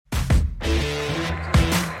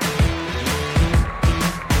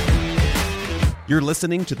You're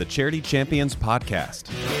listening to the Charity Champions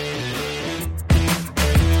Podcast.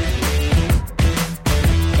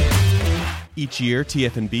 Each year,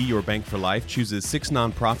 TFNB Your Bank for Life chooses 6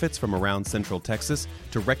 nonprofits from around Central Texas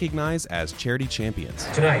to recognize as Charity Champions.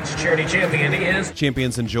 Tonight's Charity Champion is...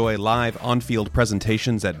 Champions enjoy live on-field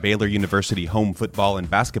presentations at Baylor University home football and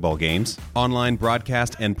basketball games, online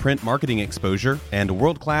broadcast and print marketing exposure, and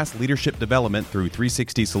world-class leadership development through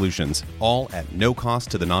 360 Solutions, all at no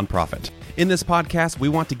cost to the nonprofit. In this podcast, we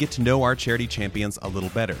want to get to know our Charity Champions a little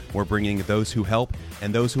better. We're bringing those who help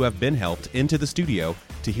and those who have been helped into the studio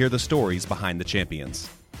to hear the stories behind the champions.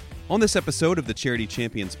 On this episode of the Charity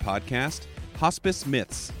Champions Podcast, Hospice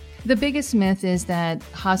Myths. The biggest myth is that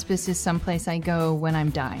hospice is someplace I go when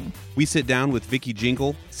I'm dying. We sit down with Vicki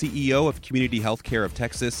Jingle, CEO of Community Healthcare of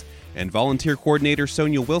Texas, and volunteer coordinator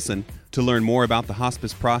Sonia Wilson to learn more about the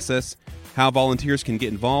hospice process, how volunteers can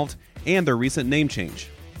get involved, and their recent name change.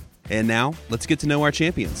 And now, let's get to know our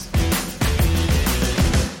champions.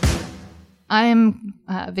 I'm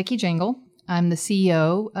Vicki Jingle. I'm the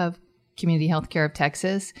CEO of Community Healthcare of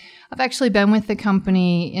Texas. I've actually been with the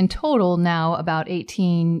company in total now about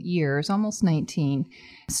 18 years, almost 19.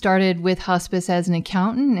 Started with hospice as an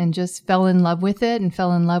accountant and just fell in love with it and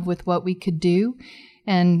fell in love with what we could do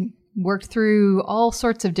and worked through all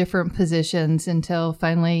sorts of different positions until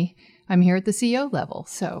finally I'm here at the CEO level.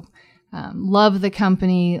 So love the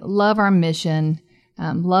company, love our mission,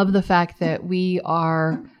 love the fact that we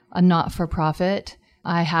are a not-for-profit.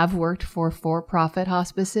 I have worked for-profit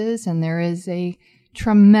hospices, and there is a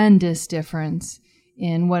tremendous difference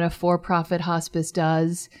in what a for-profit hospice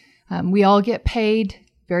does. We all get paid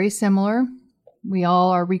very similar. We all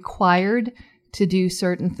are required to do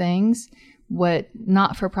certain things. What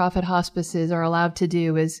not-for-profit hospices are allowed to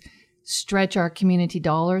do is stretch our community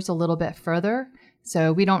dollars a little bit further.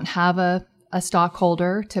 So we don't have a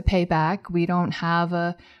stockholder to pay back. We don't have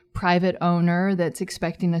a private owner that's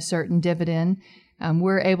expecting a certain dividend.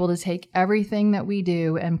 We're able to take everything that we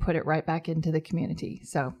do and put it right back into the community.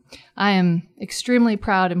 So I am extremely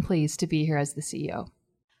proud and pleased to be here as the CEO.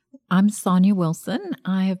 I'm Sonia Wilson.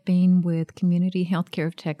 I have been with Community Healthcare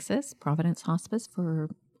of Texas, Providence Hospice,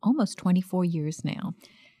 for almost 24 years now.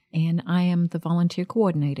 And I am the volunteer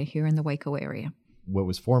coordinator here in the Waco area. What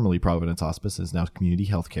was formerly Providence Hospice is now Community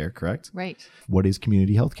Healthcare, correct? Right. What is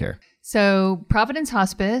Community Healthcare? So Providence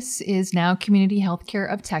Hospice is now Community Healthcare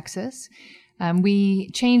of Texas.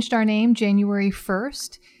 We changed our name January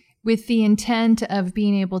 1st with the intent of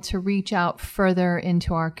being able to reach out further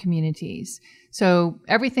into our communities. So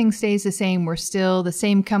everything stays the same. We're still the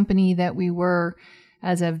same company that we were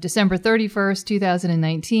as of December 31st,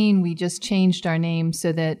 2019. We just changed our name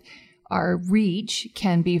so that our reach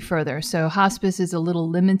can be further. So hospice is a little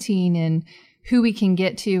limiting in who we can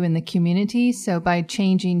get to in the community. So by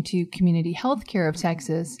changing to Community Healthcare of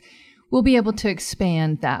Texas, we'll be able to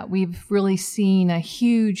expand that. We've really seen a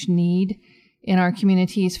huge need in our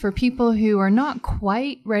communities for people who are not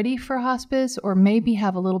quite ready for hospice or maybe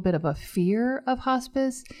have a little bit of a fear of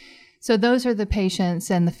hospice. So those are the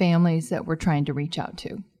patients and the families that we're trying to reach out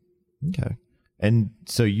to. Okay. And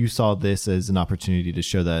so you saw this as an opportunity to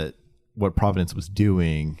show that what Providence was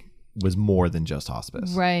doing was more than just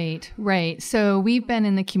hospice. Right. So we've been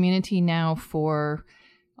in the community now for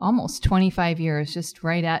almost 25 years, just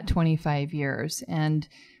right at 25 years. And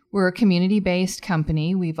we're a community-based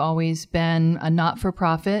company. We've always been a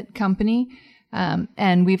not-for-profit company.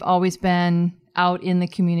 And we've always been out in the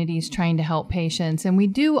communities trying to help patients. And we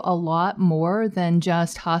do a lot more than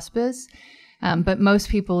just hospice. But most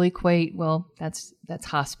people equate, well, that's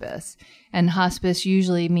hospice. And hospice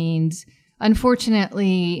usually means,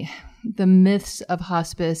 unfortunately, the myths of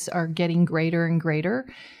hospice are getting greater and greater.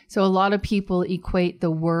 So a lot of people equate the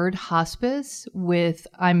word hospice with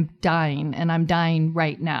I'm dying and I'm dying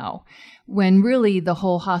right now, when really the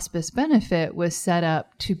whole hospice benefit was set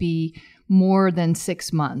up to be more than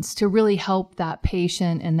 6 months to really help that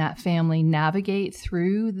patient and that family navigate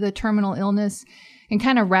through the terminal illness and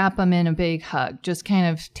kind of wrap them in a big hug, just kind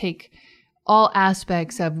of take all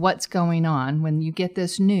aspects of what's going on. When you get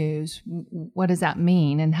this news, what does that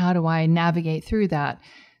mean? And how do I navigate through that?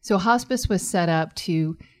 So hospice was set up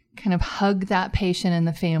to kind of hug that patient and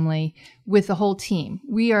the family with the whole team.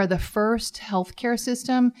 We are the first healthcare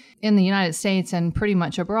system in the United States and pretty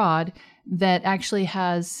much abroad that actually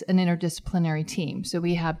has an interdisciplinary team. So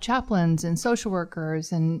we have chaplains and social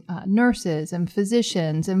workers and nurses and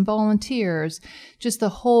physicians and volunteers, just the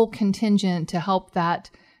whole contingent to help that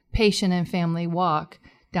patient and family walk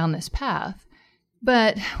down this path.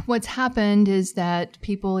 But what's happened is that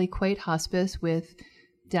people equate hospice with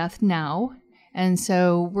death now, And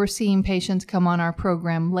so we're seeing patients come on our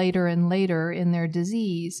program later and later in their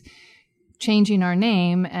disease. Changing our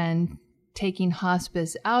name and taking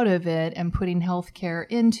hospice out of it and putting healthcare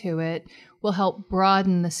into it will help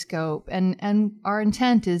broaden the scope. And our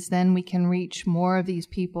intent is then we can reach more of these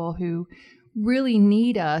people who really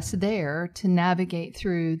need us there to navigate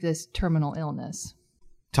through this terminal illness.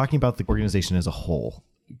 Talking about the organization as a whole,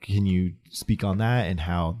 can you speak on that and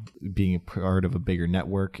how being a part of a bigger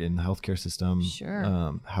network in the healthcare system,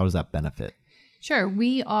 Sure. How does that benefit? Sure.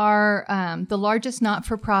 We are the largest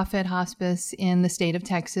not-for-profit hospice in the state of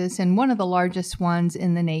Texas and one of the largest ones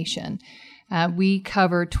in the nation. We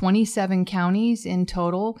cover 27 counties in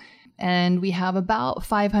total, and we have about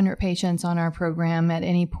 500 patients on our program at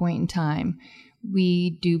any point in time.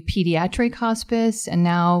 We do pediatric hospice, and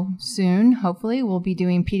now soon, hopefully, we'll be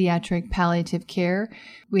doing pediatric palliative care.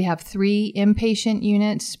 We have 3 inpatient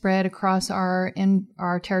units spread across our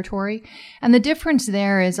territory. And the difference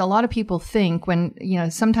there is a lot of people think when,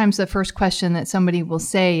 sometimes the first question that somebody will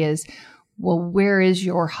say is, well, where is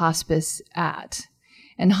your hospice at?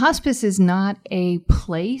 And hospice is not a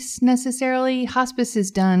place necessarily. Hospice is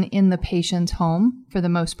done in the patient's home for the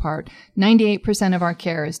most part. 98% of our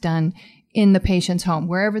care is done in the patient's home,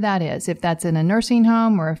 wherever that is. If that's in a nursing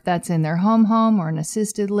home or if that's in their home or an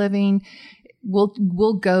assisted living,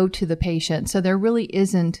 we'll go to the patient. So there really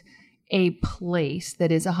isn't a place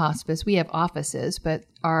that is a hospice. We have offices, but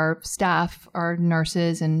our staff, our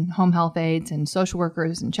nurses and home health aides and social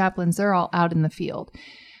workers and chaplains, they're all out in the field.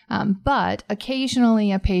 But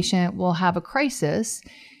occasionally a patient will have a crisis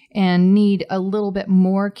and need a little bit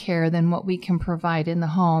more care than what we can provide in the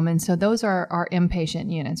home. And so those are our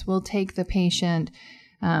inpatient units. We'll take the patient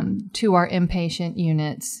to our inpatient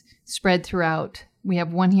units spread throughout. We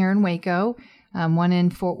have one here in Waco, one in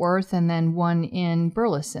Fort Worth, and then one in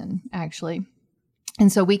Burleson, actually.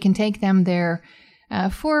 And so we can take them there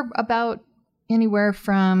for about anywhere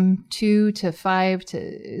from 2 to 5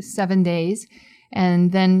 to 7 days,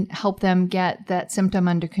 and then help them get that symptom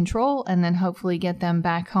under control and then hopefully get them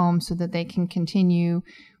back home so that they can continue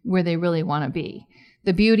where they really want to be.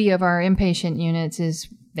 The beauty of our inpatient units is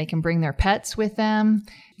they can bring their pets with them.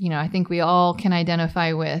 I think we all can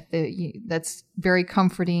identify with that's very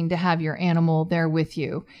comforting to have your animal there with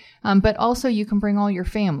you. But also you can bring all your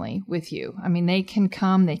family with you. I mean, they can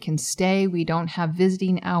come, they can stay. We don't have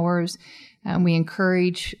visiting hours. We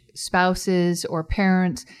encourage spouses or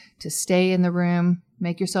parents to stay in the room,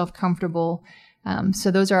 make yourself comfortable. So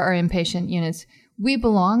those are our inpatient units. We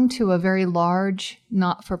belong to a very large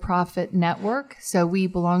not-for-profit network. So we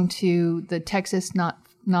belong to the Texas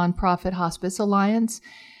Nonprofit Hospice Alliance.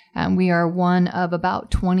 We are one of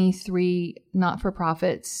about 23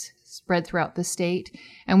 not-for-profits spread throughout the state.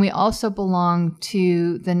 And we also belong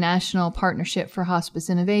to the National Partnership for Hospice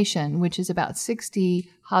Innovation, which is about 60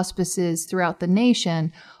 hospices throughout the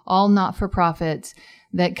nation, all not-for-profits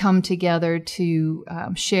that come together to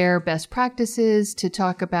share best practices, to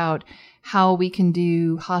talk about how we can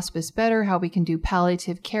do hospice better, how we can do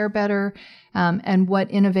palliative care better, and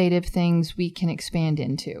what innovative things we can expand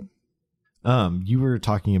into. You were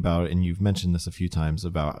talking about, and you've mentioned this a few times,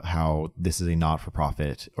 about how this is a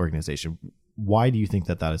not-for-profit organization. Why do you think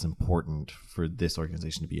that is important for this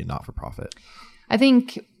organization to be a not-for-profit? I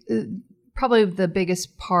think probably the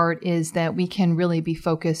biggest part is that we can really be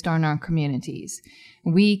focused on our communities.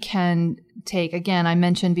 We can take, again, I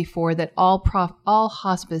mentioned before that all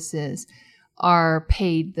hospices are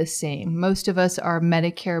paid the same. Most of us are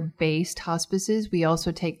Medicare-based hospices. We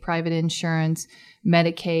also take private insurance,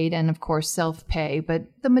 Medicaid, and of course self-pay. But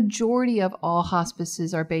the majority of all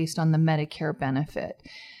hospices are based on the Medicare benefit.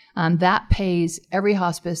 That pays every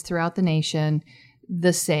hospice throughout the nation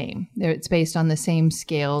the same. It's based on the same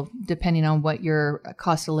scale, depending on what your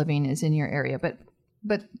cost of living is in your area.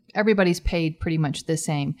 But everybody's paid pretty much the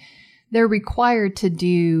same. They're required to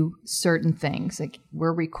do certain things. Like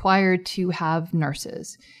we're required to have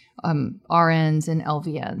nurses, RNs and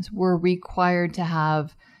LVNs. We're required to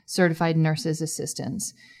have certified nurses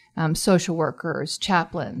assistants, social workers,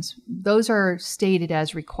 chaplains. Those are stated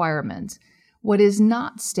as requirements. What is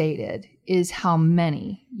not stated is how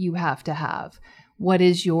many you have to have. What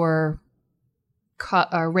is your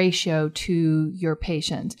ratio to your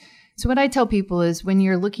patients? So what I tell people is when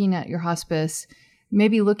you're looking at your hospice,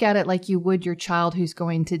 maybe look at it like you would your child who's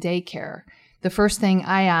going to daycare. The first thing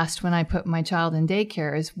I asked when I put my child in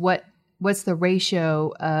daycare is what's the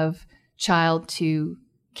ratio of child to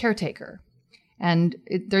caretaker? And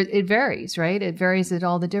it varies, right? It varies at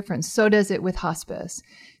all the difference. So does it with hospice.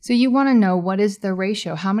 So you want to know, what is the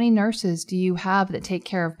ratio? How many nurses do you have that take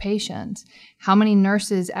care of patients? How many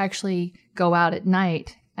nurses actually go out at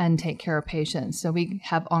night and take care of patients. So we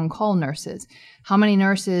have on-call nurses. How many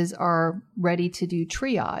nurses are ready to do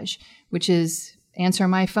triage, which is answer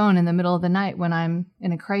my phone in the middle of the night when I'm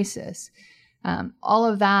in a crisis? All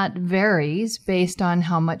of that varies based on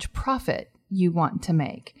how much profit you want to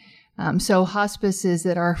make. So hospices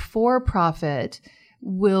that are for-profit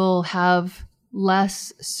will have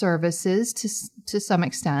less services to some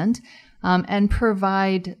extent and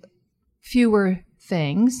provide fewer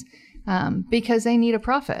things because they need a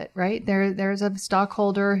profit, right? There's a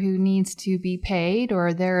stockholder who needs to be paid,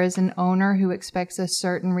 or there is an owner who expects a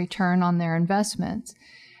certain return on their investments.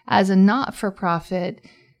 As a not-for-profit,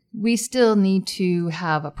 we still need to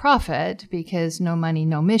have a profit because no money,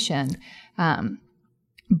 no mission.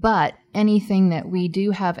 But anything that we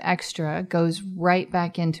do have extra goes right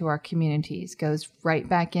back into our communities, goes right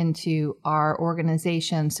back into our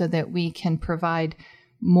organization so that we can provide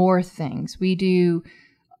more things. We do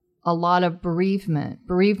a lot of bereavement.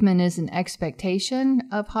 Bereavement is an expectation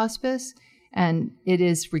of hospice, and it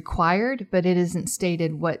is required, but it isn't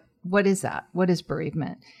stated what is that? What is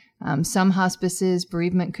bereavement? Some hospices,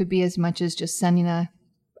 bereavement could be as much as just sending a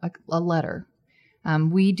letter.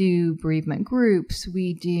 We do bereavement groups,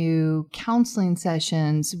 we do counseling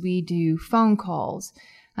sessions, we do phone calls,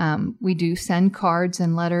 we do send cards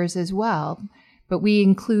and letters as well, but we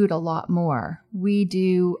include a lot more. We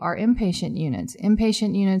do our inpatient units.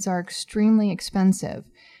 Inpatient units are extremely expensive,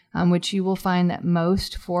 which you will find that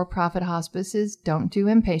most for-profit hospices don't do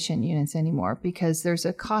inpatient units anymore because there's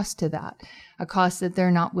a cost to that, a cost that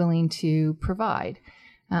they're not willing to provide.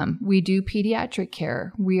 We do pediatric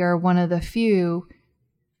care. We are one of the few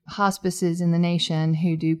hospices in the nation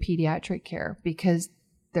who do pediatric care because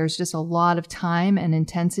there's just a lot of time and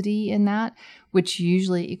intensity in that, which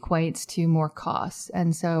usually equates to more costs.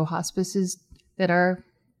 And so hospices that are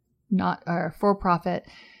for-profit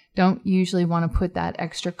don't usually want to put that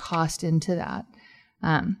extra cost into that.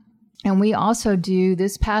 And we also do,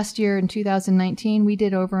 this past year in 2019, we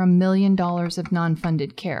did over $1 million of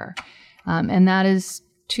non-funded care. And that is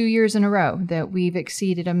 2 years in a row that we've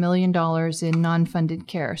exceeded $1 million in non-funded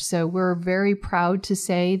care. So we're very proud to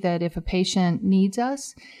say that if a patient needs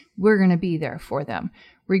us, we're going to be there for them,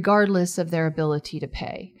 regardless of their ability to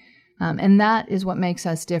pay. And that is what makes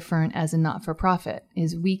us different as a not-for-profit,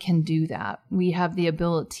 is we can do that. We have the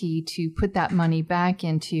ability to put that money back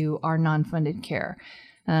into our non-funded care,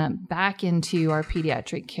 back into our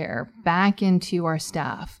pediatric care, back into our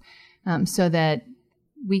staff, so that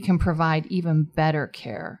we can provide even better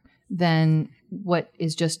care than what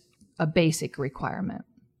is just a basic requirement.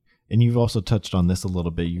 And you've also touched on this a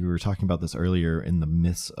little bit. You were talking about this earlier in the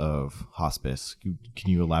myths of hospice. Can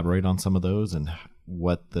you elaborate on some of those and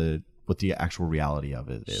what the actual reality of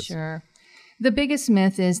it is? Sure. The biggest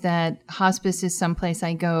myth is that hospice is someplace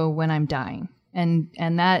I go when I'm dying. And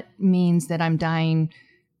that means that I'm dying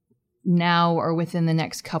now or within the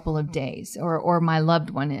next couple of days, or my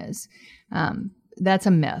loved one is. That's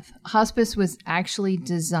a myth. Hospice was actually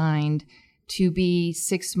designed to be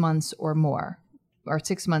 6 months or more, or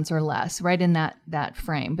 6 months or less, right in that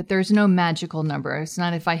frame. But there's no magical number. It's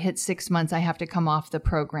not if I hit 6 months, I have to come off the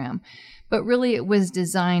program. But really, it was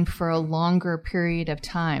designed for a longer period of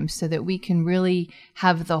time so that we can really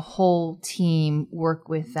have the whole team work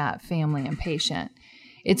with that family and patient.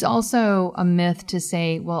 It's also a myth to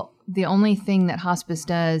say, well, the only thing that hospice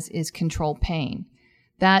does is control pain.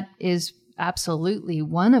 That is absolutely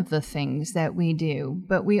one of the things that we do,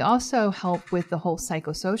 but we also help with the whole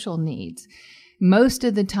psychosocial needs. Most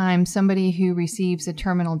of the time, somebody who receives a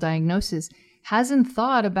terminal diagnosis hasn't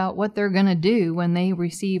thought about what they're going to do when they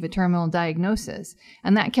receive a terminal diagnosis.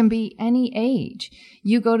 And that can be any age.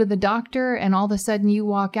 You go to the doctor and all of a sudden you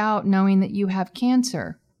walk out knowing that you have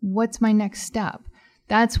cancer. What's my next step?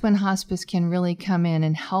 That's when hospice can really come in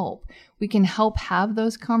and help. We can help have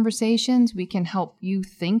those conversations. We can help you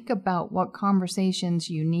think about what conversations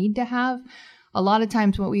you need to have. A lot of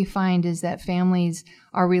times what we find is that families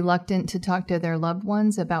are reluctant to talk to their loved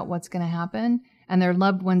ones about what's going to happen, and their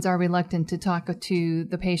loved ones are reluctant to talk to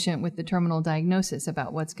the patient with the terminal diagnosis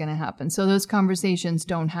about what's going to happen. So those conversations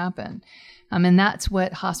don't happen. And that's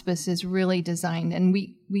what hospice is really designed. And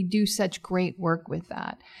we do such great work with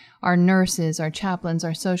that. Our nurses, our chaplains,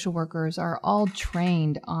 our social workers are all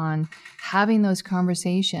trained on having those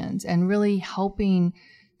conversations and really helping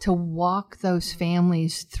to walk those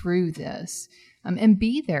families through this and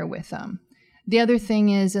be there with them. The other thing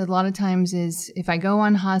is, a lot of times is if I go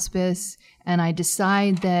on hospice and I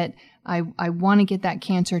decide that I want to get that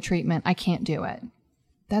cancer treatment, I can't do it.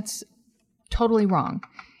 That's totally wrong.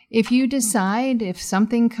 If you decide, if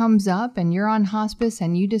something comes up and you're on hospice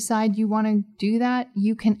and you decide you want to do that,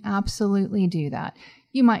 you can absolutely do that.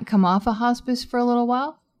 You might come off a hospice for a little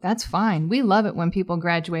while. That's fine. We love it when people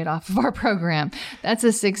graduate off of our program. That's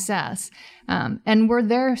a success. And we're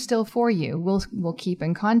there still for you. We'll keep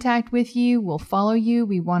in contact with you. We'll follow you.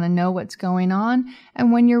 We want to know what's going on.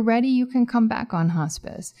 And when you're ready, you can come back on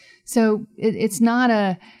hospice. So it's not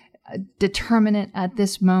a determinant at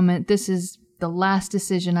this moment. This is the last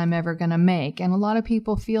decision I'm ever going to make. And a lot of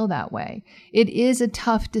people feel that way. It is a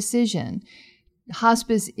tough decision.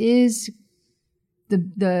 Hospice is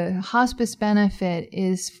the hospice benefit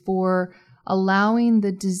is for allowing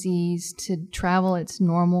the disease to travel its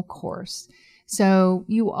normal course. So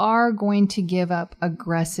you are going to give up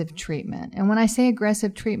aggressive treatment. And when I say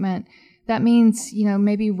aggressive treatment, that means,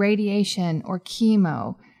 maybe radiation or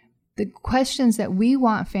chemo. The questions that we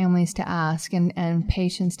want families to ask and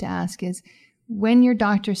patients to ask is, when your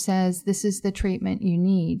doctor says this is the treatment you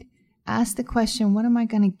need, ask the question, what am I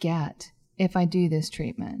going to get if I do this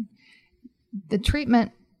treatment? The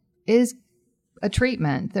treatment is a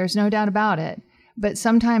treatment. There's no doubt about it. But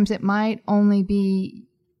sometimes it might only be,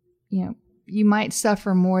 you might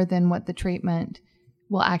suffer more than what the treatment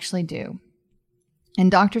will actually do.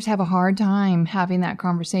 And doctors have a hard time having that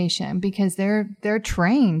conversation because they're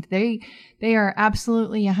trained. They are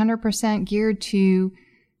absolutely 100% geared to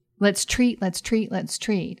let's treat.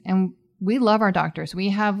 And we love our doctors. We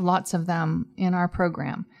have lots of them in our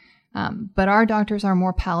program. But our doctors are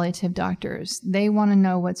more palliative doctors. They want to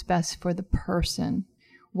know what's best for the person.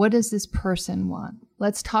 What does this person want?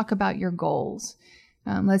 Let's talk about your goals.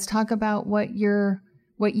 Let's talk about what you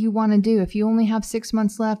want to do. If you only have 6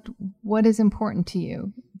 months left, what is important to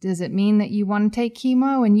you? Does it mean that you want to take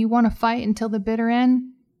chemo and you want to fight until the bitter end?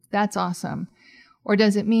 That's awesome. Or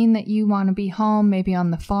does it mean that you want to be home, maybe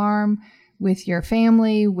on the farm with your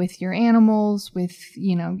family, with your animals, with,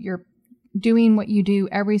 your doing what you do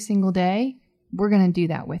every single day? We're going to do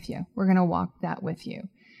that with you. We're going to walk that with you.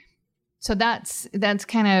 So that's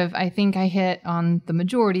kind of, I think I hit on the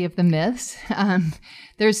majority of the myths.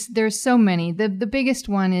 There's so many. The biggest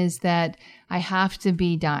one is that I have to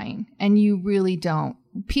be dying, and you really don't.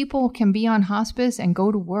 People can be on hospice and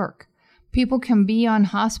go to work. People can be on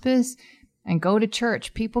hospice and go to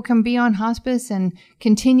church. People can be on hospice and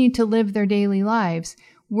continue to live their daily lives.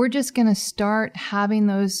 We're just going to start having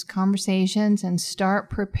those conversations and start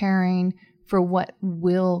preparing for what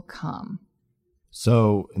will come.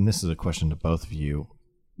 So, and this is a question to both of you.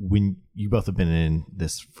 When you both have been in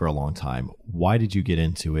this for a long time, why did you get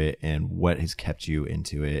into it, and what has kept you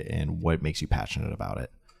into it, and what makes you passionate about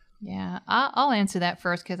it? Yeah, I'll answer that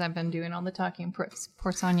first because I've been doing all the talking.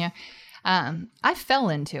 Poor Sonia. I fell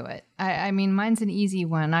into it. I mean, mine's an easy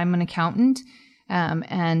one. I'm an accountant,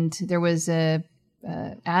 and there was a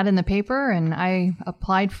ad in the paper, and I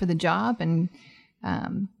applied for the job and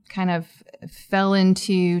kind of fell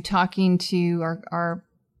into talking to our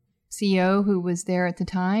CEO who was there at the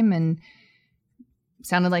time, and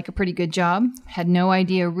sounded like a pretty good job. Had no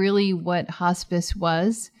idea really what hospice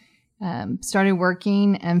was. Started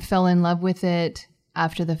working and fell in love with it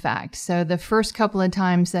after the fact. So the first couple of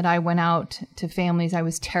times that I went out to families, I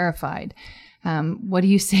was terrified. What do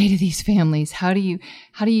you say to these families? How do you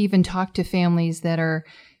even talk to families that are,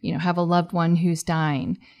 have a loved one who's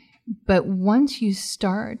dying? But once you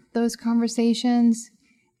start those conversations,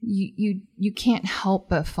 you can't help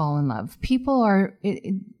but fall in love.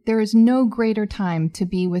 There is no greater time to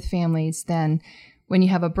be with families than when you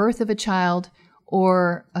have a birth of a child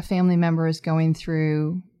or a family member is going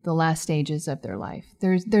through the last stages of their life.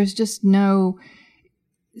 There's just no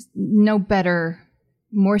better,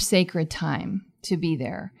 more sacred time to be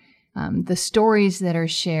there. The stories that are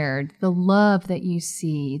shared, the love that you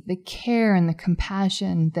see, the care and the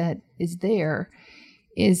compassion that is there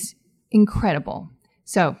is incredible.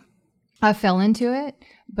 So I fell into it,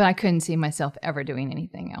 but I couldn't see myself ever doing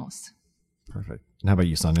anything else. Perfect. And how about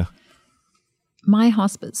you, Sonia? My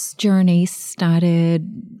hospice journey started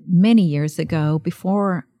many years ago.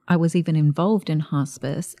 Before I was even involved in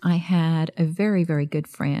hospice, I had a very, very good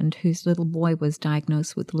friend whose little boy was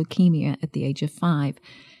diagnosed with leukemia at the age of 5.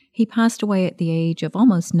 He passed away at the age of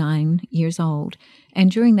almost 9 years old.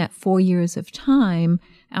 And during that 4 years of time,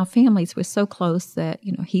 our families were so close that,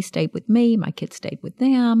 he stayed with me, my kids stayed with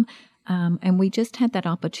them. And we just had that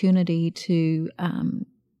opportunity to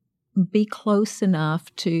be close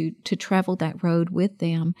enough to travel that road with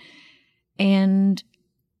them. And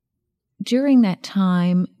during that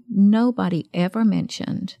time, nobody ever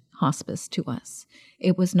mentioned hospice to us.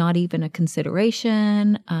 It was not even a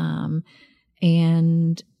consideration.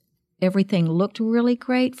 And everything looked really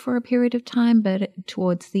great for a period of time, but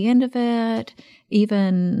towards the end of it,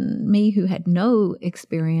 even me who had no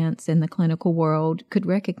experience in the clinical world could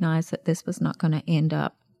recognize that this was not going to end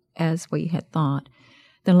up as we had thought.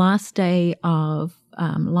 The last day of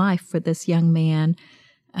life for this young man,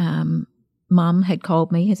 his mom had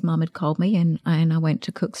called me, and I went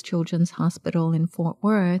to Cook's Children's Hospital in Fort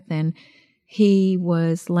Worth, and he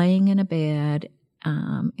was laying in a bed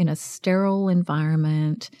in a sterile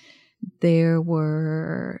environment. There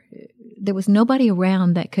was nobody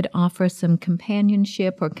around that could offer some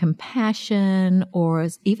companionship or compassion or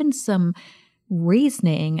even some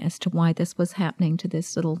reasoning as to why this was happening to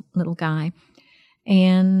this little guy,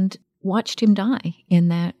 and watched him die in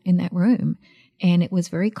that room. And it was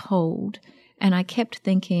very cold. And I kept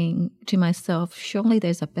thinking to myself, surely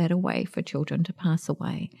there's a better way for children to pass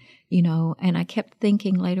away, and I kept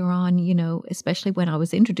thinking later on, especially when I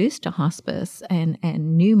was introduced to hospice and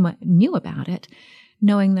knew about it,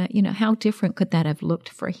 knowing that, how different could that have looked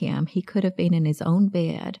for him? He could have been in his own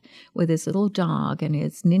bed with his little dog and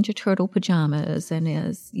his Ninja Turtle pajamas and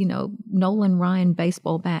his, Nolan Ryan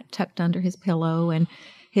baseball bat tucked under his pillow and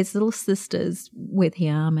his little sisters with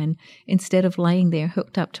him, and instead of laying there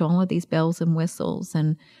hooked up to all of these bells and whistles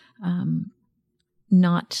and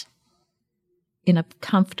not in a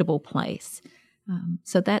comfortable place.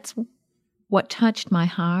 So that's what touched my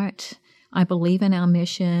heart. I believe in our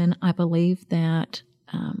mission. I believe that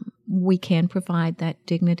we can provide that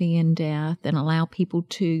dignity in death and allow people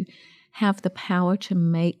to have the power to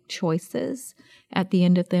make choices at the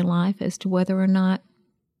end of their life as to whether or not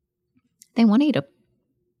they want to eat a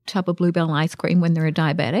tub of Bluebell ice cream when they're a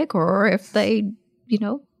diabetic, or if they,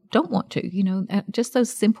 don't want to, just those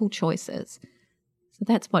simple choices. So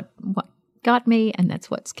that's what got me, and that's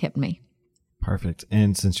what's kept me. Perfect.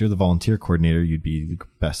 And since you're the volunteer coordinator, you'd be the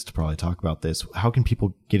best to probably talk about this. How can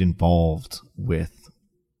people get involved with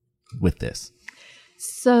this?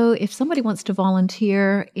 So if somebody wants to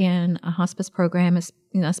volunteer in a hospice program,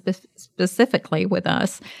 specifically with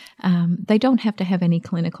us, they don't have to have any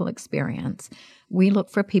clinical experience. We look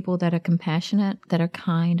for people that are compassionate, that are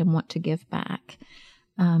kind, and want to give back.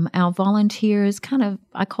 Our volunteers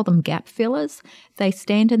I call them gap fillers. They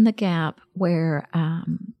stand in the gap where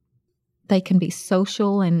they can be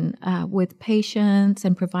social and with patients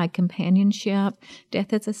and provide companionship.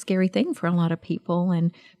 Death is a scary thing for a lot of people,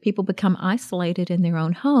 and people become isolated in their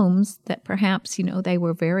own homes that perhaps, they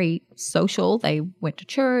were very social. They went to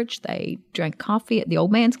church. They drank coffee at the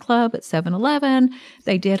old man's club at 7-Eleven.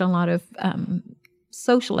 They did a lot of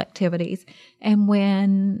social activities. And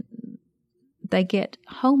when they get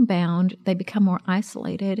homebound, they become more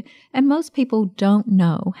isolated, and most people don't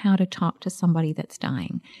know how to talk to somebody that's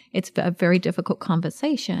dying. It's a very difficult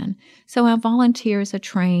conversation. So our volunteers are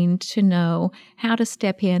trained to know how to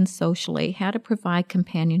step in socially, how to provide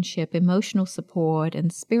companionship, emotional support,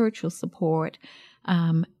 and spiritual support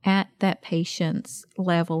at that patient's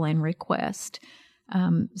level and request.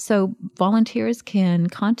 So volunteers can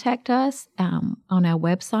contact us on our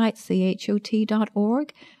website,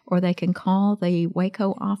 chot.org, or they can call the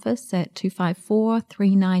Waco office at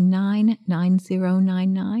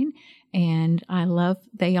 254-399-9099. And I love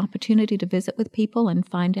the opportunity to visit with people and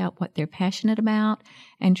find out what they're passionate about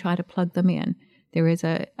and try to plug them in. There is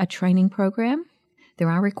a training program. There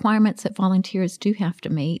are requirements that volunteers do have to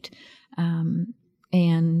meet,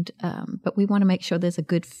 but we want to make sure there's a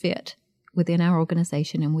good fit within our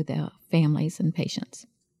organization and with our families and patients.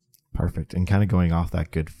 Perfect. And kind of going off that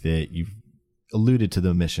good fit, you've alluded to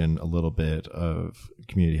the mission a little bit of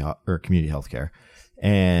community healthcare.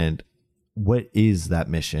 And what is that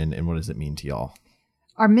mission, and what does it mean to y'all?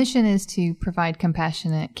 Our mission is to provide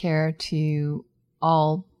compassionate care to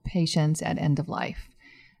all patients at end of life.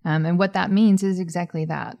 And what that means is exactly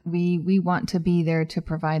that. We want to be there to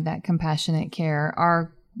provide that compassionate care.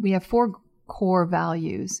 We have 4 core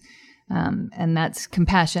values. And that's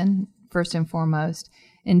compassion, first and foremost,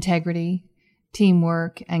 integrity,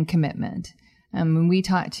 teamwork, and commitment. When we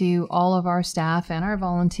talk to all of our staff and our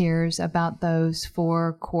volunteers about those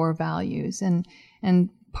 4 core values, and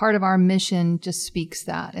part of our mission just speaks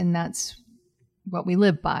that, and that's what we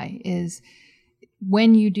live by, is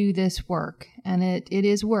when you do this work, and it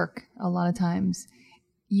is work a lot of times,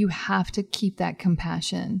 you have to keep that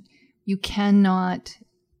compassion. You cannot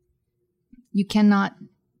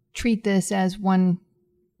treat this as one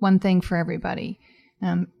thing for everybody.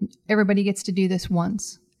 Everybody gets to do this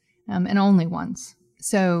once, and only once.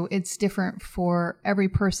 So it's different for every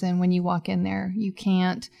person when you walk in there. You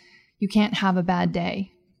can't have a bad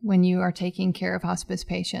day when you are taking care of hospice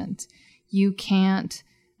patients. You can't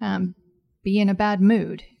be in a bad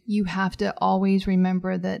mood. You have to always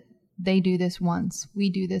remember that they do this once, we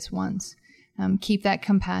do this once. Keep that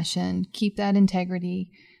compassion, keep that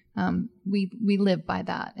integrity. We live by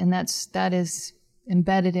that, and that is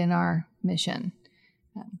embedded in our mission.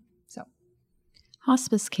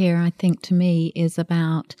 Hospice care, I think, to me, is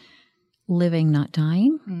about living, not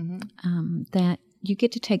dying. That you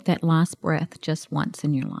get to take that last breath just once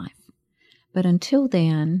in your life. But until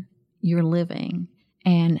then, you're living.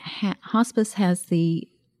 And hospice has the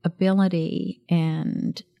ability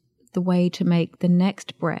and the way to make the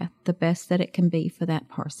next breath the best that it can be for that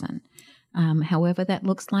person. However that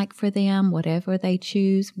looks like for them, whatever they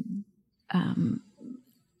choose,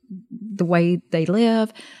 the way they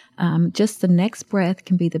live, just the next breath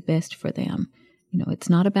can be the best for them. It's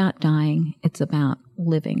not about dying. It's about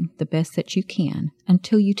living the best that you can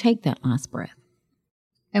until you take that last breath.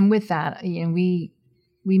 And with that, we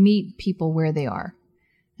meet people where they are.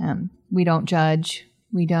 We don't judge.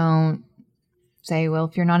 We don't say, well,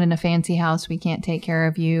 if you're not in a fancy house, we can't take care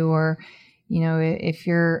of you. Or, if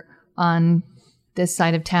you're on this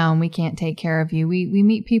side of town, we can't take care of you. We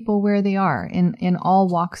meet people where they are in all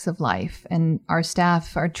walks of life. And our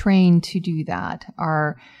staff are trained to do that,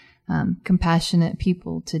 are compassionate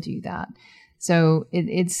people to do that. So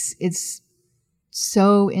it's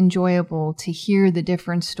so enjoyable to hear the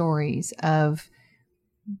different stories of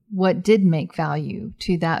what did make value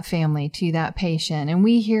to that family, to that patient. And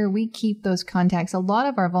we keep those contacts. A lot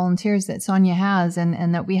of our volunteers that Sonia has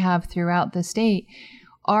and that we have throughout the state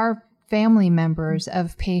are family members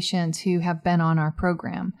of patients who have been on our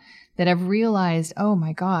program that have realized, oh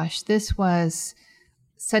my gosh, this was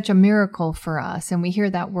such a miracle for us. And we hear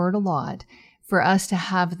that word a lot. For us to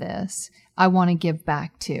have this, I want to give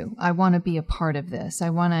back to. I want to be a part of this. I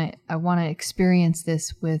want to experience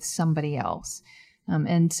this with somebody else.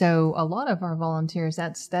 And so a lot of our volunteers,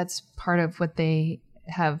 that's part of what they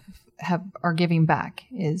are giving back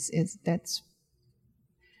is that's.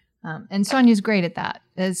 And Sonia's great at that.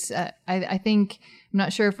 I think, I'm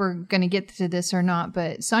not sure if we're going to get to this or not,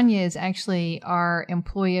 but Sonia is actually our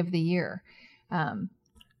Employee of the Year.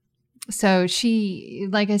 So she,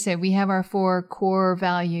 like I said, we have our 4 core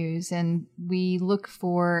values, and we look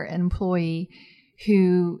for an employee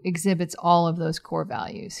who exhibits all of those core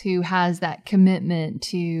values, who has that commitment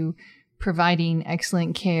to providing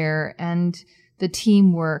excellent care and the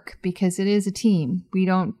teamwork, because it is a team.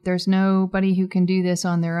 There's nobody who can do this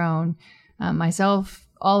on their own. Myself,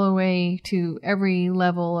 all the way to every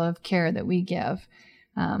level of care that we give,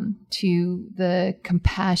 to the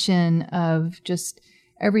compassion of just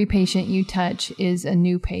every patient you touch is a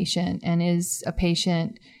new patient and is a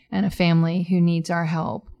patient and a family who needs our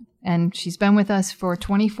help. And she's been with us for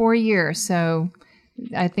 24 years. So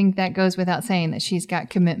I think that goes without saying that she's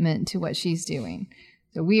got commitment to what she's doing.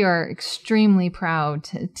 So we are extremely proud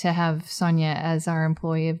to have Sonia as our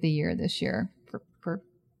Employee of the Year this year for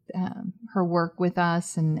her work with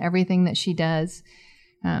us and everything that she does.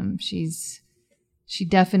 She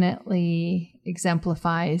definitely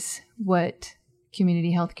exemplifies what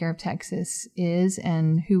Community Healthcare of Texas is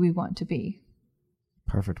and who we want to be.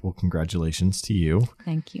 Perfect. Well, congratulations to you.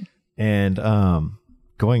 Thank you. And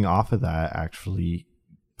going off of that, actually,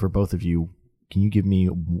 for both of you, can you give me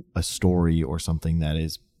a story or something that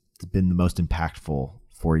has been the most impactful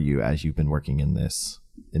for you as you've been working in this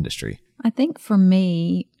industry? I think for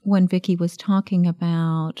me, when Vicki was talking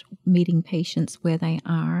about meeting patients where they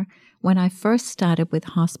are, when I first started with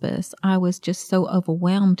hospice, I was just so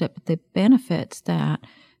overwhelmed at the benefits that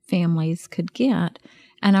families could get.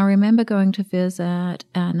 And I remember going to visit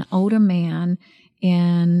an older man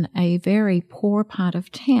in a very poor part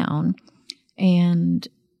of town. And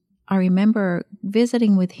I remember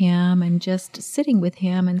visiting with him and just sitting with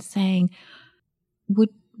him and saying,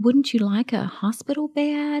 wouldn't you like a hospital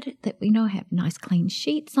bed that, have nice clean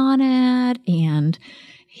sheets on it? And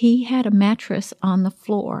he had a mattress on the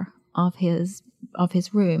floor of his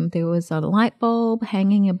room. There was a light bulb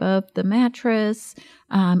hanging above the mattress.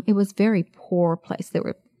 It was a very poor place. There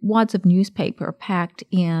were wads of newspaper packed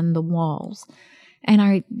in the walls. And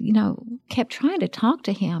I, kept trying to talk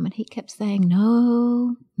to him, and he kept saying,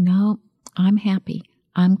 no, I'm happy.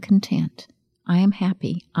 I'm content. I am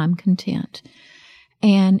happy. I'm content.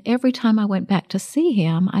 And every time I went back to see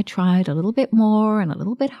him, I tried a little bit more and a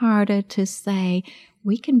little bit harder to say,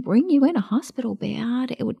 we can bring you in a hospital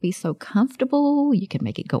bed. It would be so comfortable. You can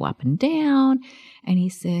make it go up and down. And he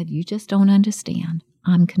said, you just don't understand.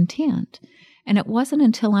 I'm content. And it wasn't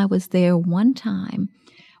until I was there one time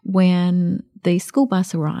when the school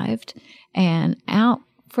bus arrived, and out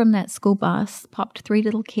from that school bus popped 3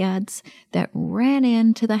 little kids that ran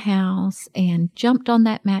into the house and jumped on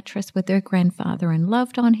that mattress with their grandfather and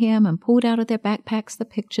loved on him and pulled out of their backpacks the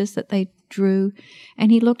pictures that they drew.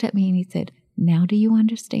 And he looked at me and he said, "Now do you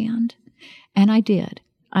understand?" And I did.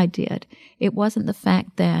 It wasn't the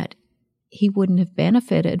fact that he wouldn't have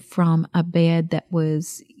benefited from a bed that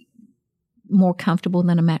was more comfortable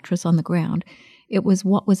than a mattress on the ground. It was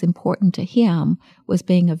what was important to him was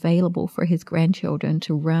being available for his grandchildren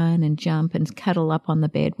to run and jump and cuddle up on the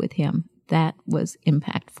bed with him. That was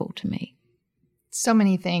impactful to me. So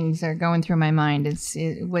many things are going through my mind.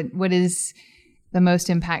 What is the most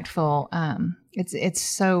impactful?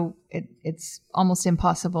 It's almost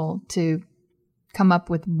impossible to come up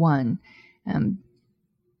with one.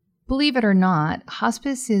 Believe it or not,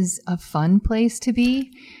 hospice is a fun place to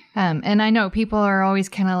be. And I know people are always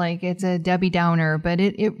kind of like, it's a Debbie Downer, but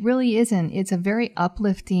it really isn't. It's a very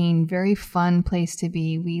uplifting, very fun place to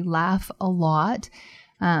be. We laugh a lot.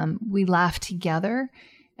 We laugh together.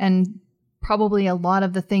 And probably a lot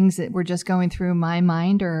of the things that were just going through my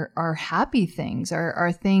mind are happy things,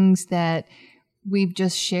 are things that we've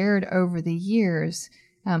just shared over the years.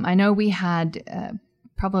 I know we had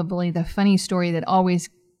probably the funny story that always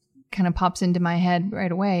kind of pops into my head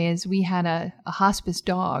right away is we had a hospice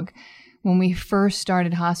dog. When we first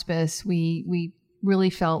started hospice, we really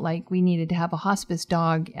felt like we needed to have a hospice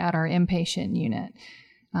dog at our inpatient unit.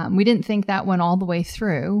 We didn't think that went all the way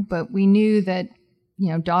through, but we knew that,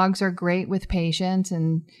 dogs are great with patients.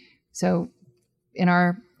 And so in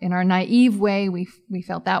our naive way, we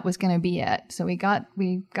felt that was going to be it. So we got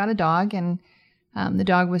a dog, and the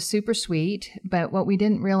dog was super sweet, but what we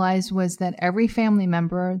didn't realize was that every family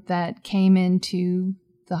member that came into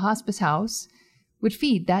the hospice house would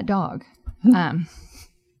feed that dog.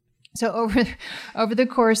 So over the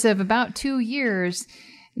course of about 2 years,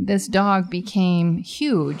 this dog became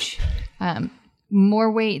huge,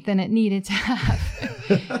 more weight than it needed to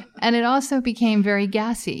have. And it also became very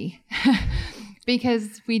gassy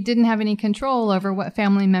because we didn't have any control over what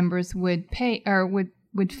family members would pay or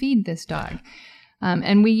would feed this dog.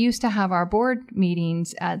 And we used to have our board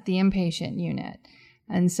meetings at the inpatient unit.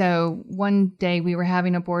 And so one day we were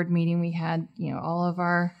having a board meeting. We had, all of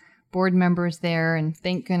our board members there, and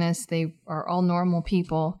thank goodness they are all normal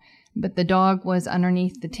people. But the dog was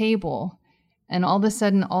underneath the table. And all of a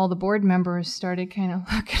sudden, all the board members started kind of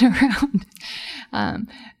looking around.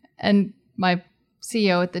 And my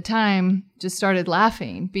CEO at the time just started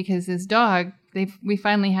laughing because this dog, we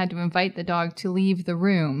finally had to invite the dog to leave the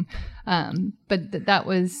room. But that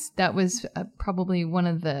was probably one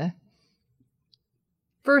of the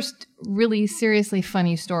first really seriously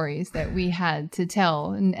funny stories that we had to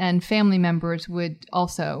tell, and family members would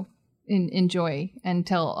also enjoy and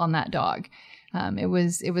tell on that dog. It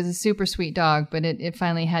was a super sweet dog, but it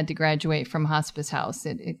finally had to graduate from hospice house.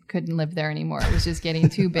 It couldn't live there anymore. It was just getting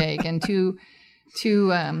too big and too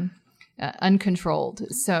uncontrolled.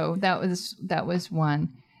 So that was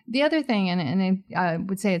one. The other thing, and I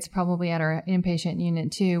would say it's probably at our inpatient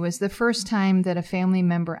unit too, was the first time that a family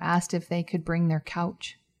member asked if they could bring their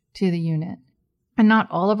couch to the unit. And not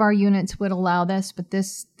all of our units would allow this, but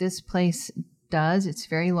this place does. It's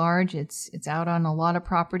very large. It's out on a lot of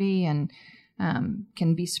property and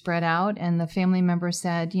can be spread out. And the family member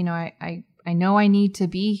said, I know I need to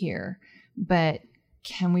be here, but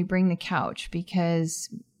can we bring the couch?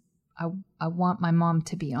 Because I want my mom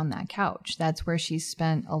to be on that couch. That's where she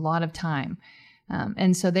spent a lot of time.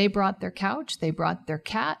 And so they brought their couch, they brought their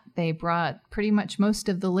cat, they brought pretty much most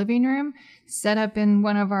of the living room, set up in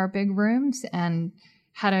one of our big rooms, and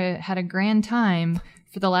had a grand time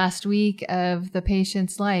for the last week of the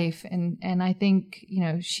patient's life. And I think,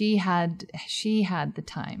 she had the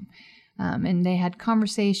time. And they had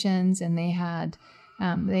conversations, and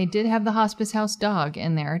they did have the hospice house dog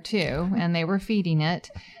in there too, and they were feeding it.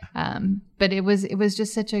 But it was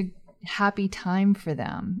just such a happy time for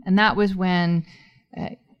them. And that was when,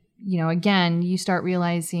 again, you start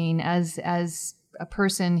realizing as a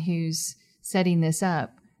person who's setting this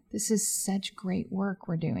up, this is such great work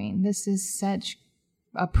we're doing. This is such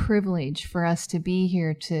a privilege for us to be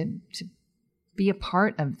here, to be a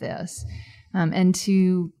part of this, and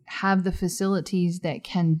to have the facilities that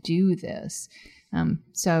can do this.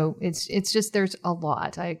 So it's just, there's a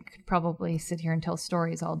lot. I could probably sit here and tell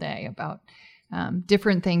stories all day about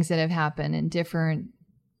different things that have happened in different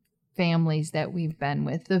families that we've been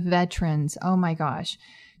with. The veterans, oh my gosh,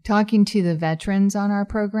 talking to the veterans on our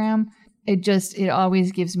program, it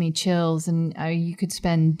always gives me chills. And you could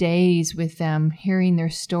spend days with them, hearing their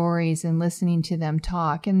stories and listening to them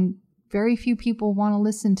talk. And very few people want to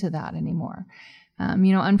listen to that anymore.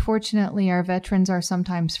 Unfortunately, our veterans are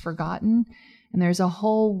sometimes forgotten. And there's a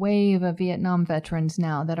whole wave of Vietnam veterans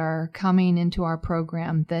now that are coming into our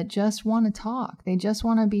program that just want to talk. They just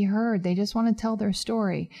want to be heard. They just want to tell their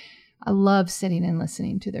story. I love sitting and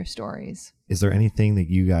listening to their stories. Is there anything that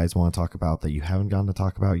you guys want to talk about that you haven't gotten to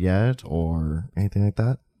talk about yet or anything like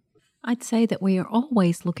that? I'd say that we are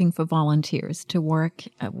always looking for volunteers to work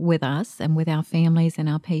with us and with our families and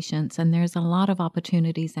our patients, and there's a lot of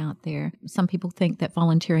opportunities out there. Some people think that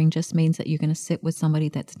volunteering just means that you're going to sit with somebody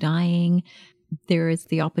that's dying. There is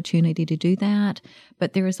the opportunity to do that,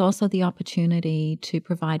 but there is also the opportunity to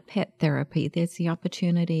provide pet therapy. There's the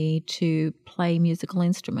opportunity to play musical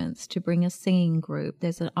instruments, to bring a singing group.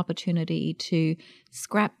 There's an opportunity to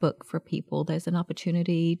scrapbook for people. There's an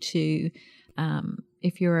opportunity to,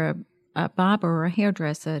 if you're a barber or a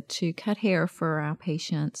hairdresser, to cut hair for our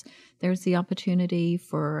patients. There's the opportunity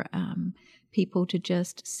for people to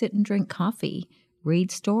just sit and drink coffee, read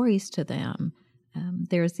stories to them.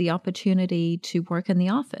 There's the opportunity to work in the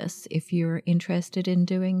office if you're interested in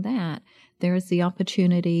doing that. There's the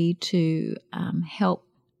opportunity to help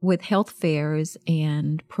with health fairs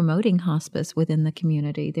and promoting hospice within the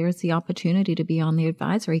community. There's the opportunity to be on the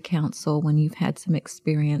advisory council when you've had some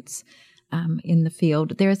experience in the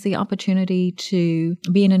field. There's the opportunity to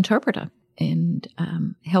be an interpreter and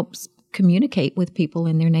helps communicate with people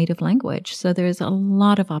in their native language. So there's a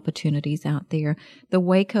lot of opportunities out there. The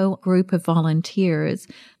Waco group of volunteers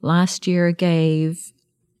last year gave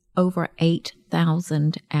over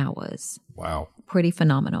 8,000 hours. Wow. Pretty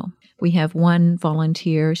phenomenal. We have one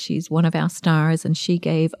volunteer, she's one of our stars, and she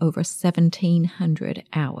gave over 1,700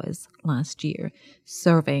 hours last year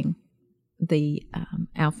serving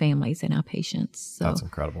our families and our patients. So, that's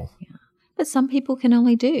incredible. Yeah. But some people can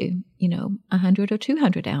only do, 100 or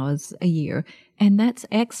 200 hours a year, and that's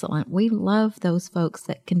excellent. We love those folks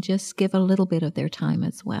that can just give a little bit of their time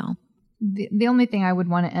as well. The only thing I would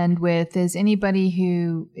want to end with is anybody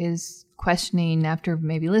who is questioning after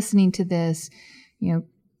maybe listening to this,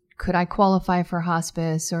 could I qualify for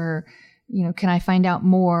hospice, or, can I find out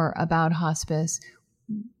more about hospice?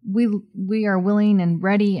 We are willing and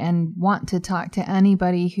ready and want to talk to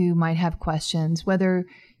anybody who might have questions, whether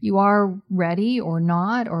you are ready or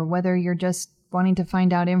not, or whether you're just wanting to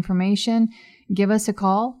find out information. Give us a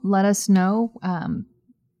call. Let us know.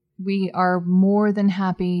 We are more than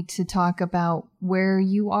happy to talk about where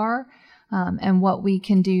you are and what we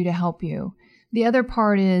can do to help you. The other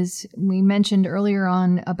part is we mentioned earlier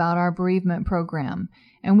on about our bereavement program,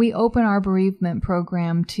 and we open our bereavement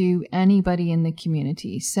program to anybody in the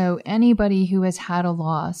community. So anybody who has had a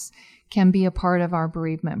loss can be a part of our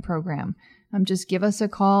bereavement program. Just give us a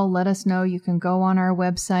call. Let us know. You can go on our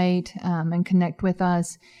website and connect with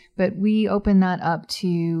us. But we open that up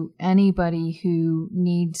to anybody who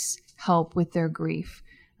needs help with their grief.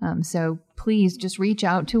 So please just reach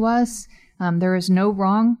out to us. There is no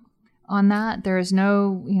wrong on that. There is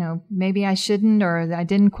no, maybe I shouldn't or I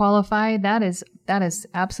didn't qualify. That is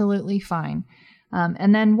absolutely fine.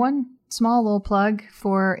 And then one small little plug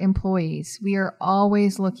for employees. We are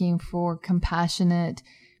always looking for compassionate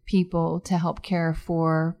people to help care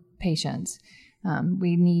for patients.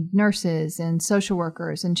 We need nurses and social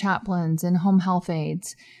workers and chaplains and home health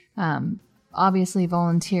aides, obviously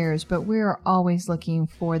volunteers, but we're always looking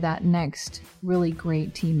for that next really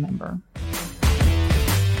great team member.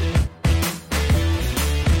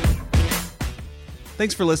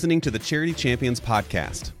 Thanks for listening to the Charity Champions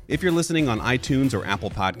podcast. If you're listening on iTunes or Apple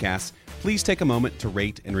Podcasts, please take a moment to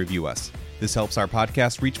rate and review us. This helps our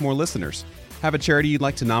podcast reach more listeners. Have a charity you'd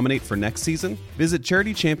like to nominate for next season? Visit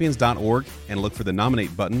charitychampions.org and look for the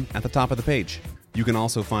nominate button at the top of the page. You can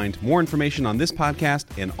also find more information on this podcast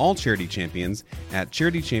and all Charity Champions at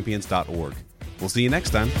charitychampions.org. We'll see you next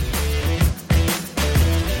time.